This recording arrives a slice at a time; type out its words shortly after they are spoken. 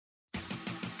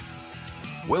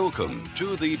Welcome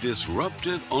to the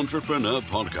Disruptive Entrepreneur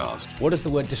Podcast. What does the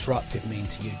word disruptive mean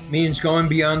to you? Means going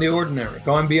beyond the ordinary,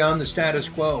 going beyond the status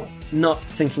quo. Not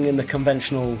thinking in the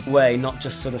conventional way, not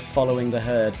just sort of following the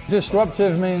herd.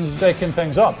 Disruptive means shaking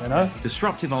things up, you know?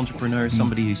 Disruptive entrepreneur is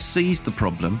somebody who sees the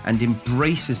problem and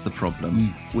embraces the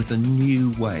problem with a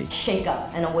new way. Shake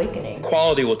up and awakening.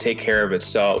 Quality will take care of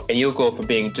itself, and you'll go from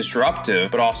being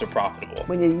disruptive but also profitable.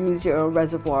 When you use your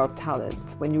reservoir of talent,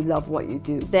 when you love what you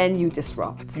do, then you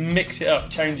disrupt. Mix it up,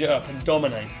 change it up, and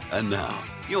dominate. And now,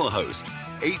 your host,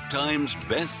 8 times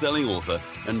best-selling author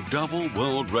and double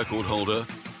world record holder,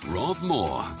 Rob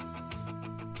Moore.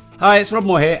 Hi, it's Rob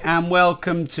Moore here, and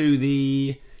welcome to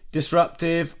the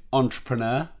Disruptive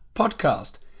Entrepreneur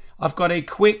Podcast. I've got a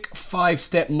quick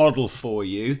 5-step model for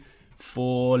you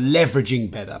for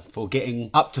leveraging better, for getting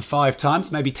up to 5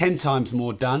 times, maybe 10 times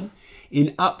more done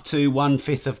in up to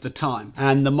 1/5 of the time.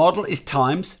 And the model is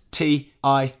TIMES,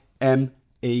 T-I-M-E-S,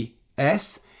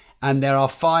 and there are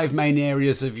 5 main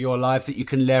areas of your life that you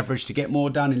can leverage to get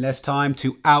more done in less time,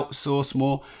 to outsource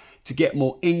more, to get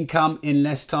more income in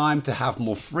less time, to have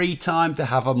more free time, to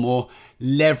have a more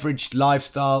leveraged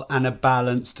lifestyle and a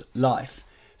balanced life.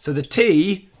 So the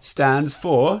T stands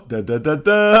for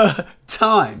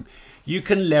time. You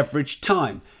can leverage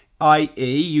time,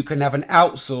 i.e. you can have an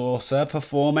outsourcer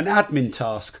perform an admin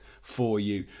task for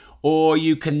you, or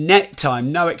you can net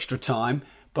time, no extra time,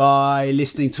 by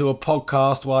listening to a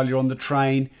podcast while you're on the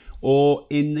train or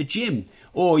in the gym.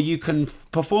 Or you can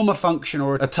perform a function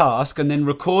or a task and then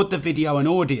record the video and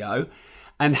audio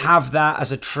and have that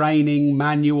as a training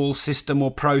manual system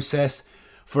or process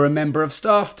for a member of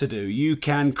staff to do. You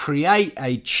can create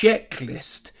a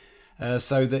checklist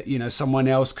so that someone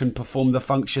else can perform the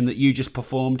function that you just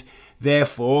performed.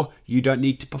 Therefore, you don't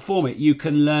need to perform it. You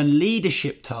can learn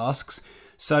leadership tasks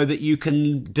so that you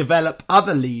can develop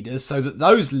other leaders so that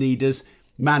those leaders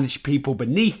manage people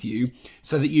beneath you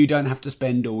so that you don't have to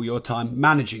spend all your time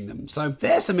managing them. So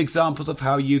there's some examples of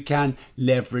how you can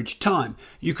leverage time.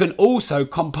 You can also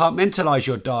compartmentalize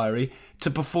your diary to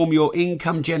perform your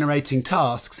income generating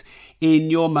tasks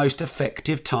in your most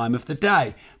effective time of the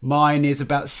day. Mine is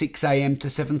about 6 a.m. to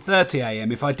 7:30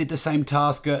 a.m. If I did the same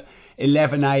task at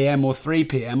 11 a.m. or 3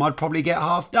 p.m, I'd probably get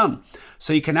half done.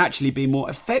 So you can actually be more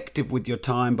effective with your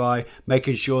time by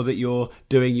making sure that you're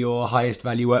doing your highest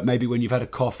value work, maybe when you've had a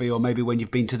coffee or maybe when you've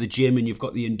been to the gym and you've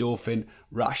got the endorphin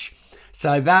rush.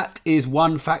 So that is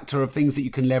one factor of things that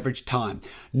you can leverage time.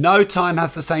 No time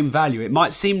has the same value. It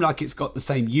might seem like it's got the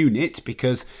same unit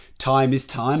because time is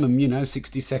time and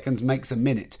 60 seconds makes a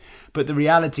minute. But the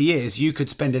reality is you could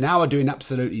spend an hour doing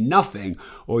absolutely nothing,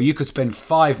 or you could spend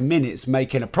 5 minutes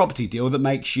making a property deal that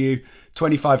makes you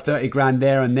 25, 30 grand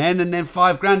there and then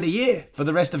 5 grand a year for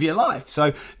the rest of your life.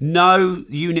 So no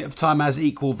unit of time has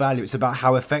equal value. It's about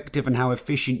how effective and how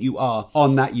efficient you are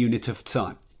on that unit of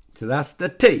time. So that's the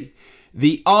T.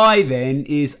 The I then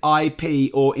is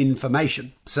IP or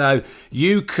information. So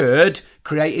you could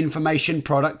create information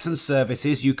products and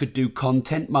services. You could do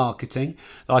content marketing,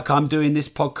 like I'm doing this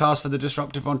podcast for the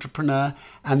Disruptive Entrepreneur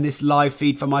and this live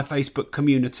feed for my Facebook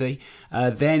community.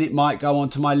 Then it might go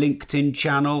onto my LinkedIn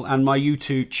channel and my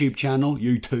YouTube channel,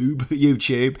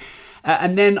 YouTube.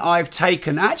 And then I've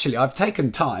taken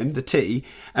time, the T,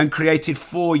 and created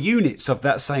 4 units of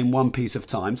that same one piece of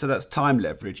time. So that's time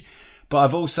leverage. But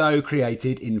I've also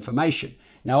created information.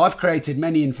 Now, I've created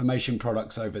many information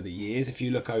products over the years. If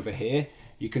you look over here,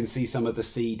 you can see some of the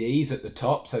CDs at the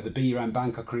top. So the Be Your Own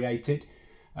Bank I created,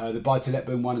 the Buy to Let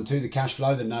Boom 1 and 2, the Cash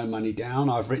Flow, the No Money Down.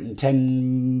 I've written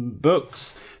 10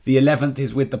 books. The 11th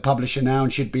is with the publisher now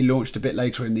and should be launched a bit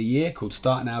later in the year, called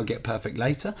Start Now, Get Perfect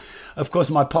Later. Of course,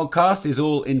 my podcast is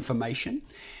all information.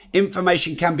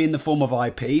 Information can be in the form of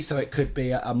IP, so it could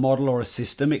be a model or a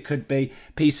system. It could be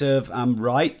a piece of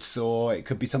rights, or it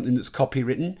could be something that's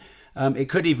copywritten. It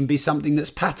could even be something that's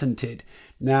patented.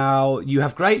 Now, you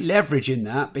have great leverage in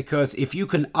that because if you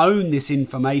can own this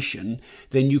information,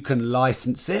 then you can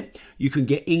license it. You can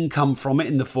get income from it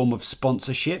in the form of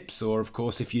sponsorships, or of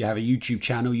course, if you have a YouTube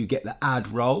channel, you get the ad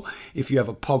roll. If you have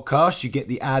a podcast, you get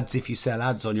the ads if you sell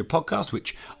ads on your podcast,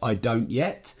 which I don't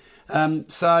yet.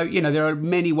 So there are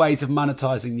many ways of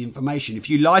monetizing the information. If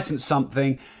you license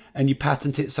something and you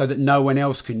patent it so that no one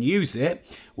else can use it,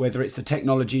 whether it's the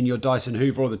technology in your Dyson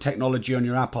Hoover or the technology on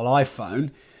your Apple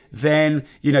iPhone, then,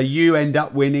 you end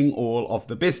up winning all of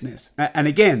the business. And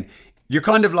again, you're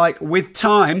kind of like with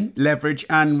time leverage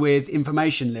and with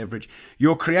information leverage,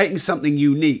 you're creating something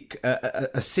unique, a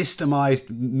systemized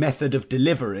method of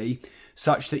delivery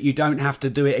such that you don't have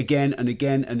to do it again and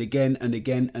again and again and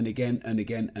again and again and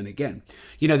again and again.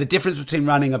 You know, the difference between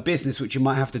running a business, which you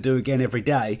might have to do again every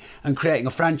day, and creating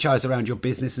a franchise around your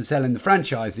business and selling the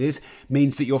franchises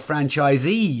means that your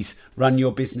franchisees run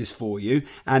your business for you,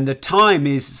 and the time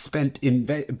is spent in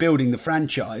building the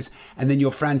franchise, and then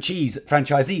your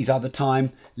franchisees are the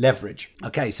time leverage.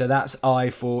 Okay, so that's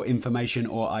I for information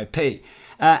or IP.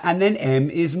 And then M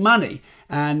is money.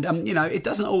 And, you know, it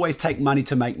doesn't always take money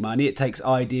to make money. It takes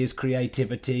ideas,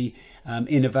 creativity,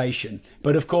 innovation.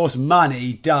 But of course,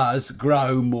 money does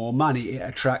grow more money. It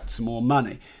attracts more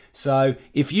money. So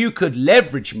if you could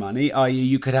leverage money, i.e.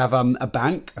 you could have a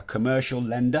bank, a commercial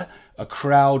lender, a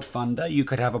crowdfunder, you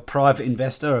could have a private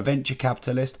investor, a venture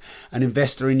capitalist, an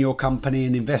investor in your company,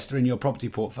 an investor in your property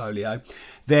portfolio,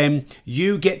 then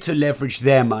you get to leverage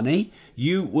their money.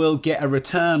 You will get a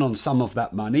return on some of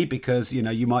that money because, you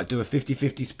know, you might do a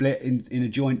 50-50 split in a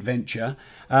joint venture.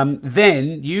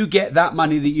 Then you get that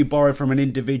money that you borrow from an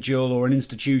individual or an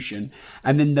institution,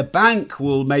 and then the bank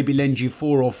will maybe lend you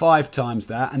 4 or 5 times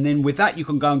that. And then with that, you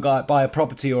can go and buy a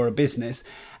property or a business.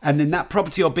 And then that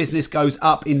property or business goes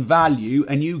up in value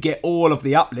and you get all of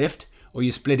the uplift, or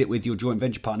you split it with your joint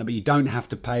venture partner, but you don't have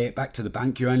to pay it back to the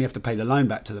bank. You only have to pay the loan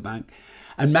back to the bank.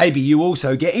 And maybe you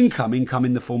also get income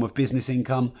in the form of business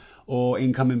income or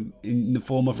income in the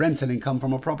form of rental income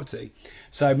from a property.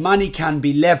 So money can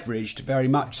be leveraged very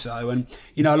much so. And,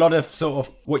 you know, a lot of sort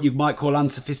of what you might call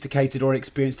unsophisticated or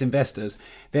experienced investors,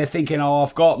 they're thinking, oh,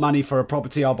 I've got money for a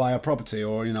property, I'll buy a property.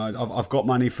 Or, you know, I've got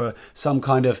money for some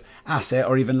kind of asset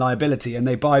or even liability, and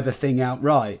they buy the thing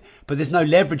outright. But there's no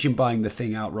leverage in buying the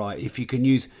thing outright. If you can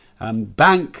use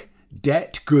bank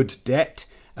debt, good debt,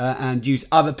 and use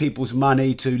other people's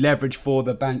money to leverage for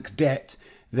the bank debt,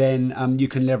 then you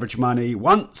can leverage money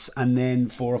once and then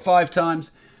 4 or 5 times.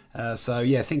 So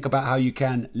yeah, think about how you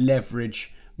can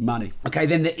leverage money. Okay,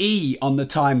 then the E on the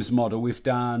T.I.M.E.S model, we've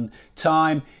done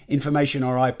time, information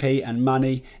or IP, and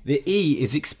money. The E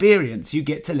is experience. You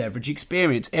get to leverage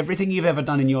experience. Everything you've ever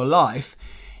done in your life,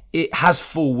 it has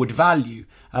forward value.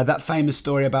 That famous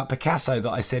story about Picasso that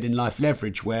I said in Life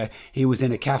Leverage, where he was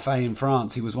in a cafe in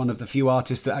France. He was one of the few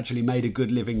artists that actually made a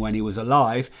good living when he was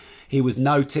alive. He was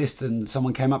noticed and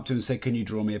someone came up to him and said, can you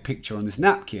draw me a picture on this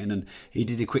napkin? And he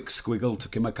did a quick squiggle,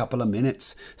 took him a couple of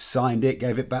minutes, signed it,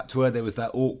 gave it back to her. There was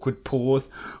that awkward pause.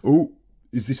 Oh,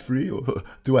 is this free or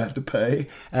do I have to pay?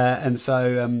 And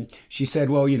so she said,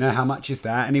 well, you know, how much is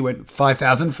that? And he went,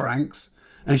 5,000 francs.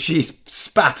 And she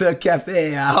spat her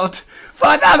cafe out.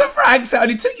 5,000 francs, that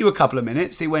only took you a couple of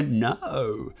minutes. He went,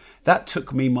 no, that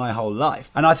took me my whole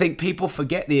life. And I think people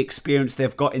forget the experience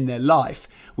they've got in their life,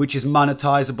 which is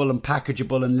monetizable and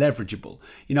packageable and leverageable.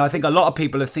 You know, I think a lot of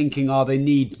people are thinking, they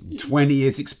need 20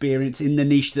 years experience in the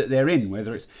niche that they're in,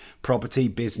 whether it's property,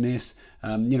 business,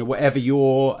 you know, whatever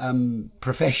your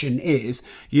profession is.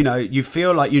 You know, you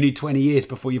feel like you need 20 years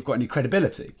before you've got any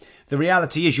credibility. The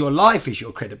reality is your life is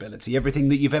your credibility. Everything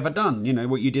that you've ever done, you know,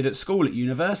 what you did at school, at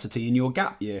university, in your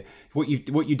gap year, what you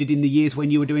did in the years when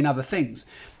you were doing other things.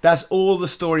 That's all the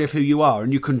story of who you are,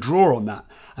 and you can draw on that.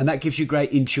 And that gives you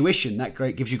great intuition. That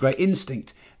gives you great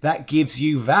instinct. That gives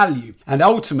you value. And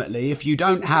ultimately, if you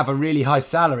don't have a really high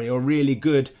salary or really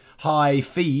good high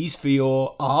fees for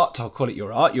your art, I'll call it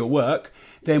your art, your work,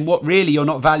 then what really you're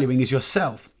not valuing is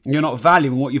yourself. You're not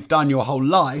valuing what you've done your whole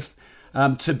life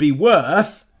to be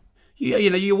worth.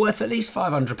 You know, you're worth at least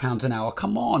 £500 an hour.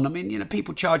 Come on. I mean, you know,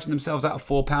 people charging themselves out of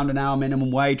 £4 an hour minimum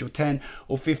wage or 10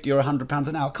 or 50 or £100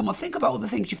 an hour. Come on, think about all the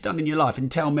things you've done in your life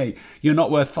and tell me you're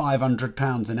not worth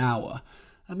 £500 an hour.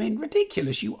 I mean,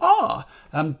 ridiculous. You are.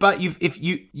 But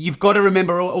you've got to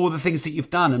remember all the things that you've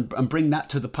done and bring that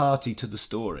to the party, to the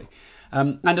story.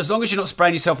 And as long as you're not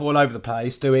spraying yourself all over the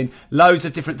place, doing loads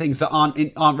of different things that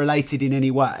aren't related in any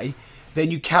way, then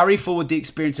you carry forward the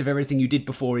experience of everything you did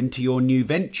before into your new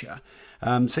venture.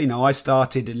 So, you know, I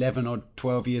started 11 or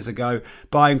 12 years ago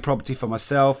buying property for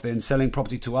myself, then selling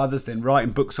property to others, then writing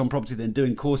books on property, then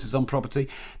doing courses on property,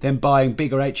 then buying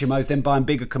bigger HMOs, then buying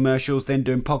bigger commercials, then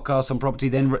doing podcasts on property,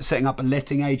 then setting up a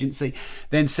letting agency,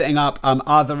 then setting up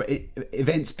other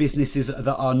events businesses that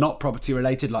are not property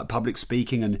related, like public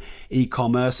speaking and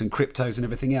e-commerce and cryptos and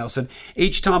everything else. And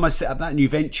each time I set up that new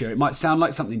venture, it might sound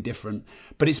like something different,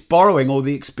 but it's borrowing all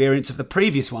the experience of the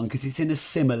previous one because it's in a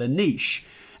similar niche.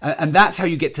 And that's how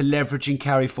you get to leverage and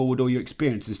carry forward all your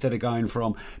experience, instead of going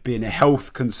from being a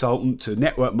health consultant to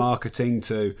network marketing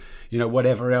to,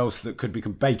 whatever else that could be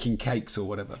baking cakes or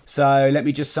whatever. So let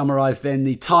me just summarize then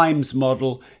the TIMES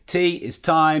model. T is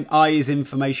time, I is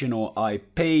information or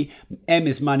IP, M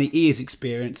is money, E is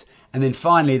experience, and then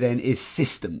finally then is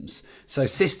systems. So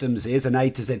systems is an A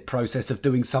to Z process of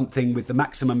doing something with the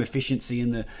maximum efficiency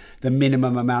and the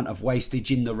minimum amount of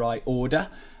wastage in the right order.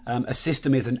 A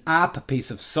system is an app, a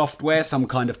piece of software, some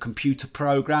kind of computer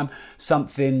program,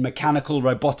 something mechanical,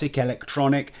 robotic,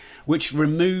 electronic, which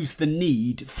removes the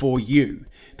need for you.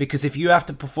 Because if you have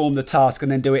to perform the task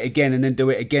and then do it again and then do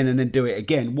it again and then do it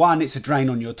again, one, it's a drain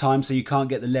on your time, so you can't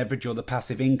get the leverage or the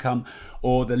passive income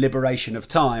or the liberation of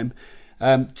time.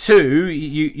 Two,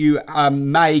 you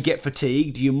may get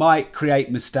fatigued. You might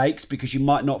create mistakes because you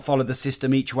might not follow the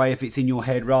system each way if it's in your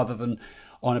head rather than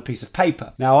on a piece of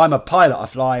paper. Now, I'm a pilot. I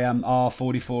fly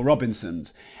R44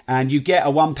 Robinsons, and you get a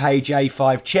one-page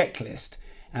A5 checklist,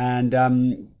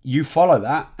 and you follow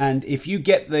that. And if you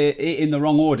get it in the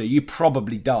wrong order, you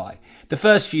probably die. The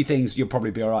first few things, you'll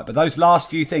probably be all right, but those last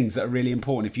few things that are really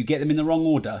important, if you get them in the wrong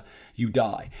order, you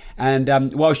die.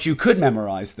 And whilst you could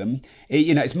memorize them,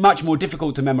 it's much more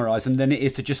difficult to memorize them than it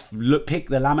is to just pick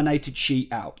the laminated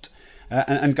sheet out.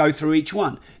 And go through each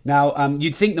one. Now,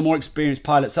 you'd think the more experienced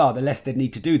pilots are, the less they'd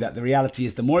need to do that. The reality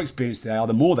is the more experienced they are,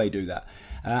 the more they do that.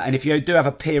 And if you do have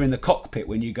a peer in the cockpit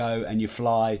when you go and you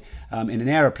fly in an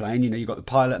aeroplane, you've got the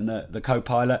pilot and the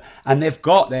co-pilot, and they've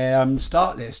got their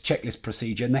start list, checklist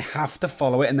procedure, and they have to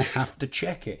follow it and they have to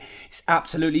check it. It's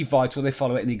absolutely vital they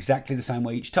follow it in exactly the same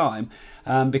way each time,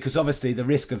 because obviously the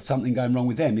risk of something going wrong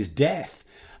with them is death.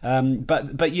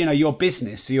 But your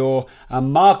business, your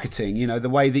marketing, the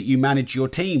way that you manage your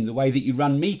team, the way that you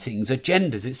run meetings,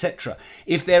 agendas, etc.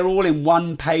 If they're all in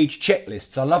one-page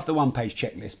checklists, I love the one-page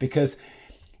checklist because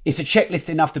it's a checklist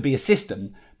enough to be a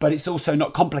system, but it's also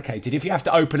not complicated. If you have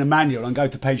to open a manual and go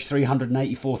to page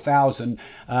 384,000,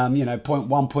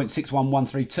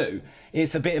 0.1.61132,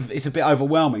 it's a bit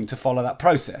overwhelming to follow that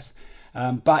process.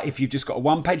 But if you've just got a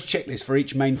one-page checklist for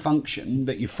each main function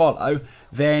that you follow,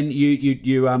 then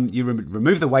you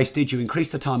remove the wastage, you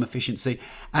increase the time efficiency,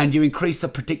 and you increase the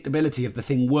predictability of the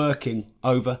thing working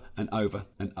over and over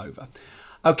and over.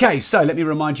 Okay, so let me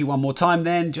remind you one more time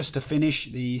then, just to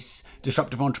finish this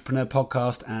Disruptive Entrepreneur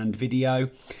podcast and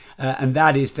video. And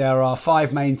that is, there are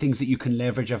 5 main things that you can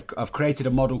leverage. I've created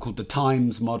a model called the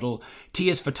TIMES model.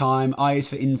 T is for time, I is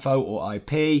for info or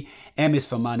IP, M is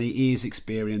for money, E is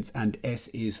experience, and S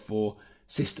is for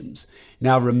systems.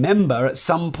 Now remember, at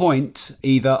some point,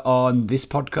 either on this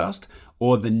podcast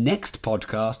or the next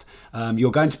podcast, you're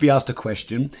going to be asked a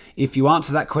question. If you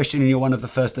answer that question and you're one of the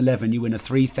first 11, you win a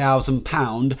 £3,000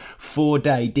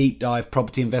 4-day deep dive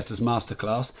property investors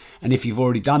masterclass. And if you've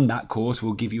already done that course,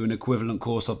 we'll give you an equivalent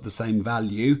course of the same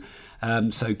value.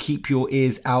 So keep your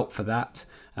ears out for that.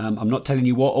 I'm not telling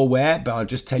you what or where, but I'll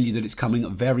just tell you that it's coming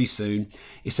up very soon.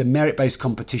 It's a merit-based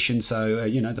competition, so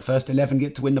the first 11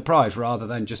 get to win the prize rather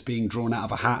than just being drawn out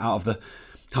of a hat out of the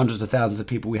hundreds of thousands of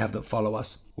people we have that follow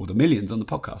us, or the millions on the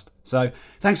podcast. So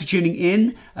thanks for tuning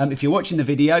in. If you're watching the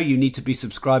video, you need to be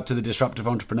subscribed to the Disruptive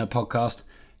Entrepreneur podcast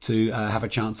to have a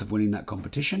chance of winning that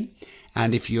competition.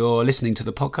 And if you're listening to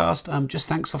the podcast, just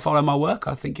thanks for following my work.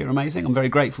 I think you're amazing. I'm very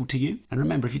grateful to you. And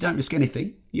remember, if you don't risk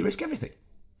anything, you risk everything.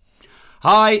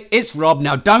 Hi, it's Rob.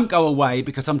 Now don't go away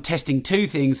because I'm testing 2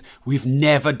 things we've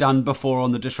never done before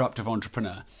on the Disruptive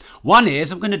Entrepreneur. One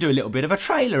is I'm going to do a little bit of a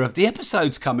trailer of the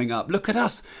episodes coming up. Look at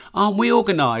us. Aren't we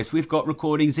organised? We've got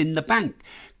recordings in the bank.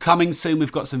 Coming soon,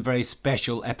 we've got some very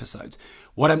special episodes.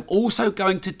 What I'm also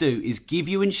going to do is give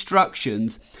you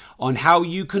instructions on how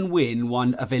you can win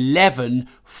one of 11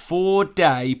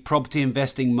 4-day property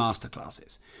investing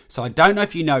masterclasses. So I don't know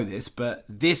if you know this, but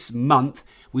this month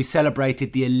we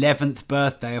celebrated the 11th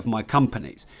birthday of my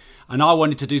companies. And I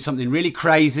wanted to do something really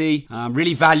crazy,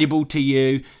 really valuable to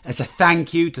you as a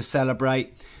thank you to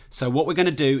celebrate. So what we're going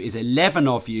to do is 11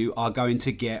 of you are going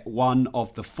to get one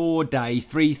of the 4-day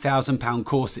 £3,000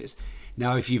 courses.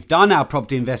 Now, if you've done our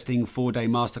property investing 4-day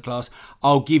masterclass,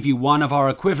 I'll give you one of our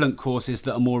equivalent courses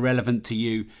that are more relevant to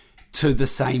you to the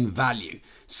same value.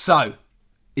 So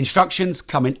instructions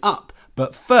coming up.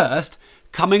 But first,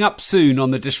 coming up soon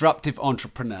on the Disruptive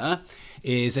Entrepreneur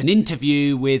is an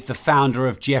interview with the founder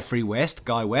of Jeffrey West,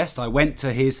 Guy West. I went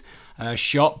to his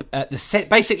shop at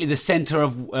basically the centre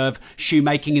of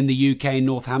shoemaking in the UK in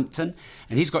Northampton,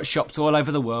 and he's got shops all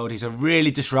over the world. He's a really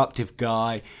disruptive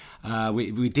guy.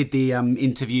 We did the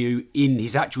interview in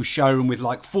his actual showroom with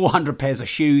like 400 pairs of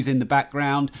shoes in the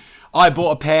background. I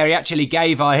bought a pair. He actually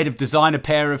gave our head of design a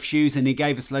pair of shoes, and he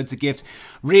gave us loads of gifts.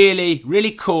 Really,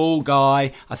 really cool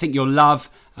guy. I think you'll love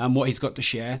what he's got to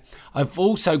share. I've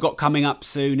also got coming up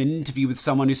soon an interview with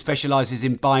someone who specialises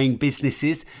in buying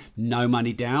businesses, no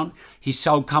money down. He's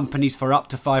sold companies for up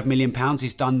to £5 million.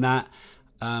 He's done that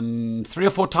 3 or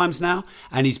 4 times now,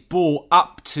 and he's bought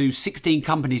up to 16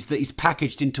 companies that he's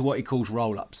packaged into what he calls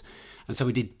roll-ups. And so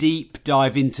we did deep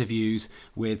dive interviews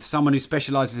with someone who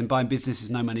specialises in buying businesses,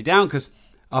 no money down, because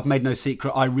I've made no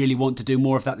secret I really want to do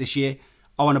more of that this year.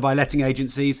 I want to buy letting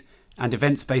agencies and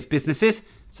events-based businesses.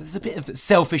 So there's a bit of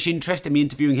selfish interest in me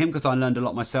interviewing him because I learned a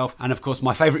lot myself. And of course,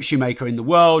 my favourite shoemaker in the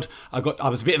world. I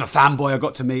was a bit of a fanboy. I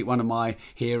got to meet one of my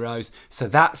heroes. So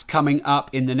that's coming up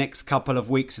in the next couple of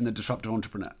weeks in the Disruptive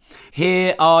Entrepreneur.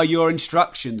 Here are your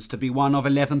instructions to be one of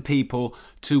 11 people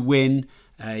to win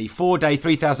a 4-day,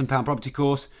 £3,000 property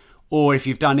course, or if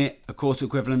you've done it, a course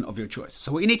equivalent of your choice.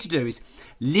 So what you need to do is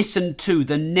listen to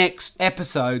the next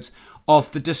episodes of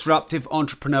the Disruptive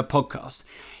Entrepreneur podcast.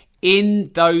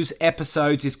 In those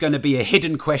episodes is going to be a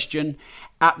hidden question.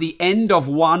 At the end of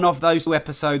one of those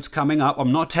episodes coming up,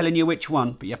 I'm not telling you which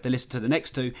one, but you have to listen to the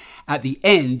next 2. At the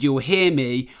end, you'll hear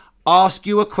me ask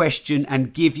you a question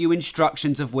and give you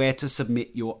instructions of where to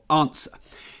submit your answer.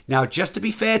 Now, just to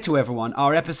be fair to everyone,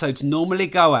 our episodes normally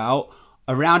go out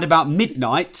around about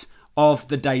midnight of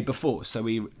the day before. So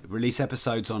we release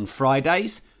episodes on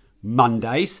Fridays,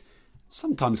 Mondays,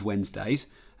 sometimes Wednesdays.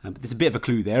 But there's a bit of a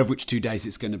clue there of which 2 days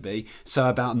it's going to be. So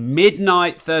about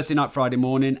midnight, Thursday night, Friday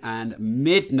morning, and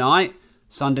midnight,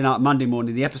 Sunday night, Monday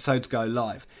morning, the episodes go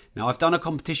live. Now, I've done a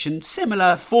competition,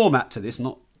 similar format to this,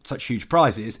 not such huge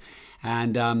prizes,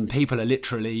 and people are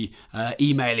literally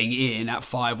emailing in at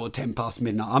 5 or 10 past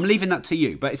midnight. I'm leaving that to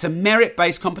you, but it's a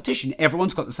merit-based competition.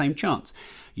 Everyone's got the same chance.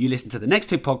 You listen to the next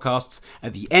 2 podcasts.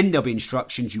 At the end, there'll be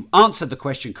instructions. You answer the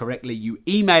question correctly. You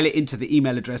email it into the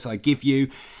email address I give you,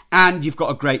 and you've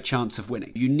got a great chance of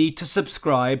winning. You need to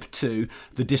subscribe to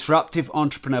the Disruptive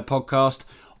Entrepreneur podcast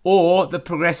or the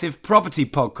Progressive Property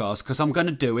podcast, because I'm going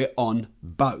to do it on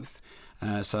both.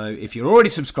 So if you're already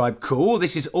subscribed, cool.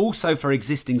 This is also for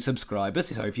existing subscribers.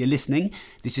 So if you're listening,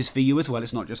 this is for you as well.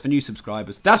 It's not just for new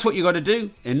subscribers. That's what you got to do.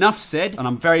 Enough said. And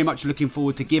I'm very much looking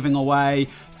forward to giving away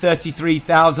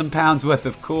 £33,000 worth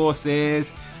of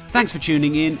courses. Thanks for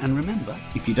tuning in. And remember,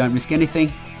 if you don't risk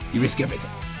anything, you risk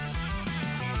everything.